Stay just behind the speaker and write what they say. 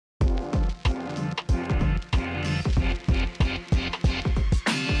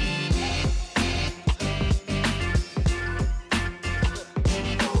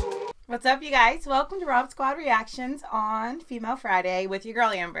What's up, you guys? Welcome to Rob Squad Reactions on Female Friday with your girl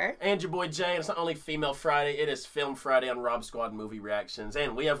Amber. And your boy Jay. It's not only Female Friday, it is Film Friday on Rob Squad Movie Reactions.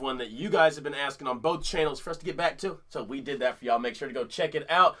 And we have one that you guys have been asking on both channels for us to get back to. So we did that for y'all. Make sure to go check it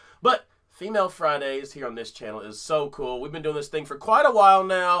out. But Female Fridays here on this channel is so cool. We've been doing this thing for quite a while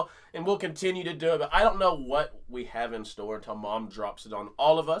now, and we'll continue to do it. But I don't know what we have in store until Mom drops it on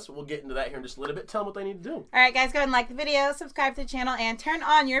all of us. We'll get into that here in just a little bit. Tell them what they need to do. All right, guys, go ahead and like the video, subscribe to the channel, and turn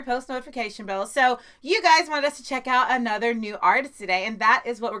on your post notification bell. So you guys wanted us to check out another new artist today, and that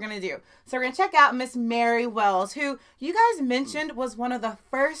is what we're going to do. So we're going to check out Miss Mary Wells, who you guys mentioned was one of the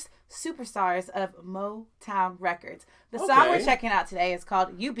first superstars of Motown Records. The song we're checking out today is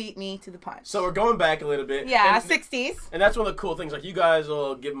called You Beat Me to the Punch. So we're going back a little bit. Yeah, 60s. And that's one of the cool things. Like, you guys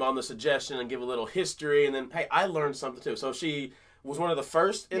will give Mom the suggestion and give a little history, and then, hey, I learned something too. So she was one of the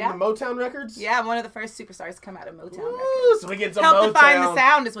first in the Motown records? Yeah, one of the first superstars to come out of Motown records. So we get some Help Motown. define the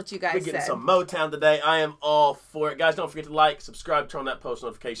sound is what you guys said. We're getting some Motown today. I am all for it. Guys, don't forget to like, subscribe, turn on that post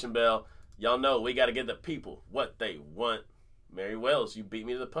notification bell. Y'all know we got to give the people what they want. Mary Wells, You Beat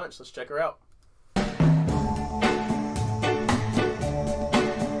Me to the Punch. Let's check her out.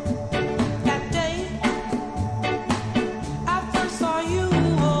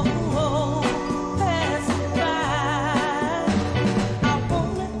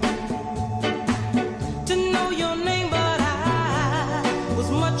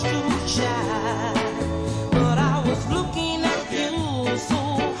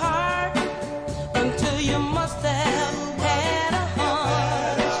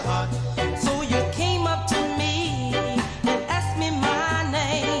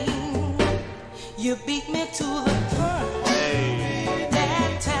 You beat me to the punch. Hey.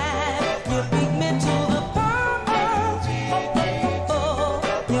 That time you beat me to the punch. Oh,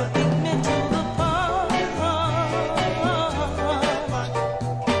 you beat me to the punch.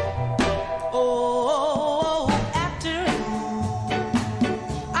 Oh, after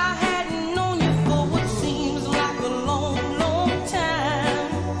I hadn't known you for what seems like a long, long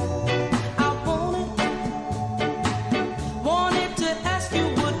time, I wanted to ask you,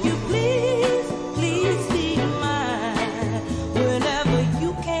 would you please be mine? Whenever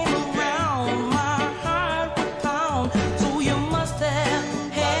you came around, my heart would pound. So you must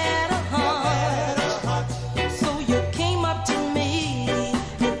have had a hunch. So you came up to me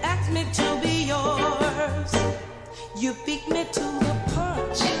and asked me to be yours. You beat me to the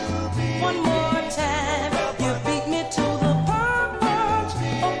punch. One more time. You beat me to the punch.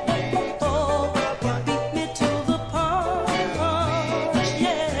 Oh, oh, oh. You beat me to the punch.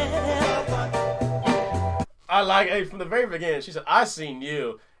 Yeah. I like it from the very beginning. She said, I seen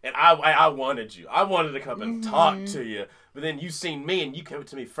you, and I wanted you. I wanted to come and talk to you. But then you seen me, and you came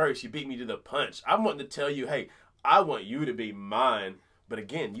to me first. You beat me to the punch. I'm wanting to tell you, hey, I want you to be mine. But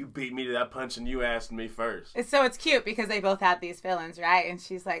again, you beat me to that punch, and you asked me first. So it's cute because they both had these feelings, right? And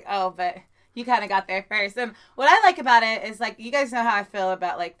she's like, oh, but you kind of got there first. And what I like about it is, like, you guys know how I feel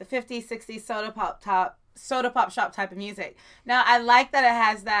about, like, the 50s, 60s soda pop shop type of music. Now, I like that it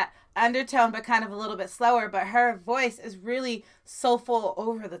has that undertone, but kind of a little bit slower, but her voice is really soulful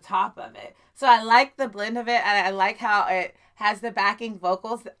over the top of it. So I like the blend of it, and I like how it has the backing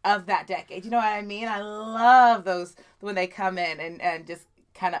vocals of that decade. You know what I mean? I love those when they come in and just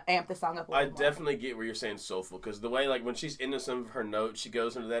kind of amp the song up a little more. Definitely get where you're saying soulful, because the way, like, when she's into some of her notes, she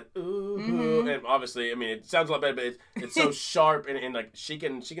goes into that ooh, and obviously, I mean, it sounds a lot better, but it's so sharp, and like she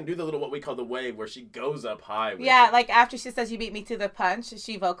can do the little what we call the wave, where she goes up high with it. Like after she says you beat me to the punch,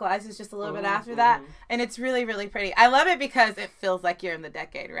 she vocalizes just a little bit after that, and it's really, really pretty. I love it because it feels like you're in the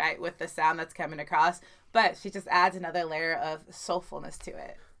decade, right, with the sound that's coming across, but she just adds another layer of soulfulness to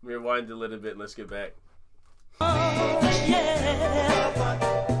it. Rewind a little bit and let's get back.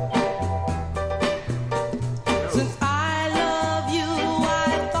 Since I love you,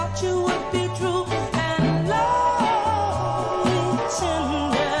 I thought you would be true and love me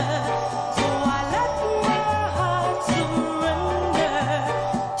tender. So I let my heart surrender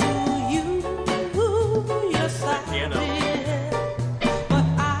to you. Yes, I did. But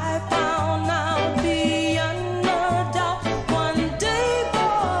I found out beyond a doubt, one day,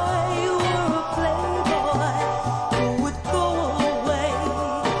 boy, you were a playboy who would go away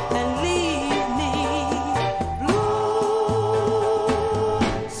and leave me blue.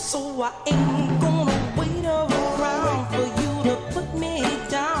 So I ain't gonna wait around for you to put me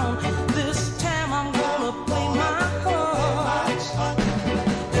down. This time I'm gonna play my part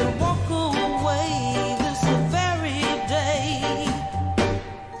and walk away this very day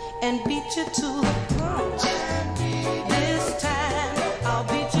and beat you to the punch. This time I'll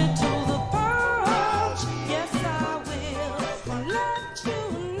beat you to the punch. Yes, I will. Let you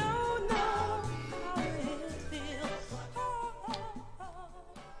know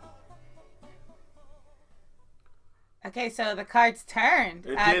Okay, so the cards turned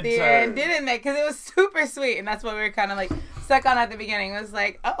It at did the turn. end, didn't they? Because it was super sweet, and that's what we were kind of like stuck on at the beginning. It was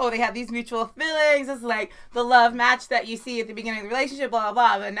like, oh, they have these mutual feelings. It's like the love match that you see at the beginning of the relationship, blah,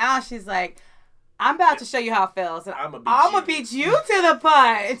 blah, blah. But now she's like, I'm about to show you how it feels. And I'm going to beat you to the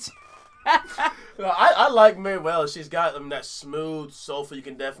punch. I like Mary Wells. She's got that smooth, soulful, you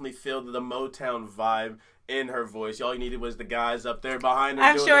can definitely feel the Motown vibe in her voice. All you needed was the guys up there behind her.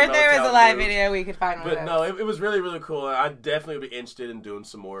 I'm doing sure the if there was Motown a live moves. video, we could find one. But of no, those. it was really, really cool. I definitely would be interested in doing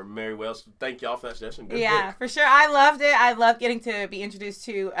some more Mary Wells. Thank y'all for that suggestion. Good Yeah, pick. for sure. I loved it. I love getting to be introduced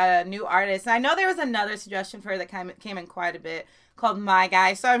to a new artist. And I know there was another suggestion for her that came in quite a bit called My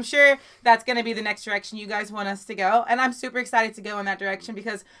Guy. So I'm sure that's going to be the next direction you guys want us to go. And I'm super excited to go in that direction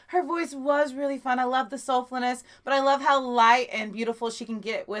because her voice was really fun. I love the soulfulness, but I love how light and beautiful she can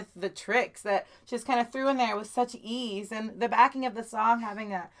get with the tricks that she just kind of threw in there with such ease. And the backing of the song having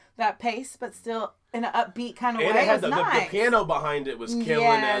that pace, but still in an upbeat kind of And way it had was the nice. piano behind it was killing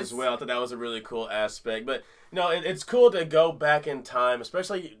Yes. as well. I thought that was a really cool aspect. But, it's cool to go back in time,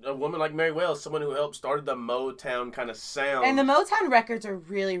 especially a woman like Mary Wells, someone who helped started the Motown kind of sound. And the Motown records are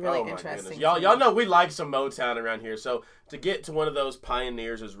really, really Oh my interesting. goodness. Y'all know we like some Motown around here, so to get to one of those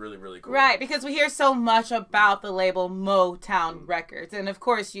pioneers is really, really cool. Right, because we hear so much about the label Motown Records. And of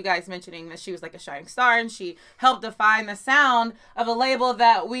course, you guys mentioning that she was like a shining star and she helped define the sound of a label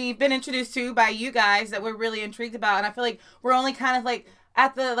that we've been introduced to by you guys that we're really intrigued about. And I feel like we're only kind of like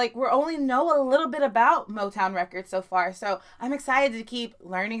we only know a little bit about Motown Records so far. So I'm excited to keep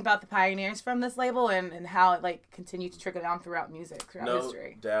learning about the pioneers from this label and how it like continued to trickle down throughout music, throughout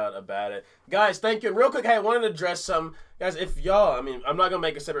history. No doubt about it. Guys, thank you. And real quick, hey, I wanted to address some. Guys, if y'all, I'm not going to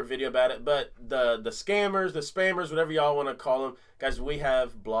make a separate video about it, but the scammers, the spammers, whatever y'all want to call them, guys, we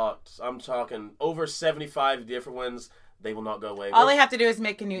have blocked. I'm talking over 75 different ones. They will not go away. All they have to do is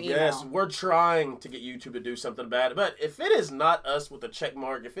make a new email. Yes, we're trying to get YouTube to do something about it. But if it is not us with a check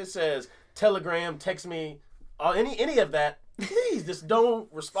mark, if it says Telegram, text me, any of that, please just don't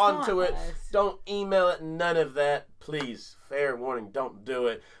respond to it. us. Don't email it. None of that. Please. Fair warning. Don't do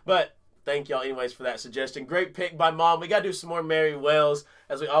it. But thank y'all anyways for that suggestion. Great pick by Mom. We got to do some more Mary Wells.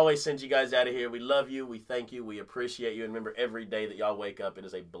 As we always send you guys out of here. We love you. We thank you. We appreciate you. And remember, every day that y'all wake up, it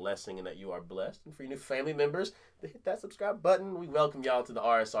is a blessing and that you are blessed. And for your new family members, to hit that subscribe button. We welcome y'all to the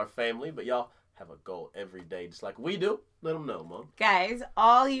RSR family. But y'all have a goal every day, just like we do. Let them know, Mom. Guys,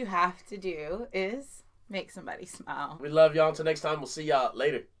 all you have to do is make somebody smile. We love y'all. Until next time, we'll see y'all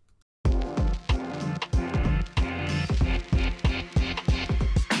later.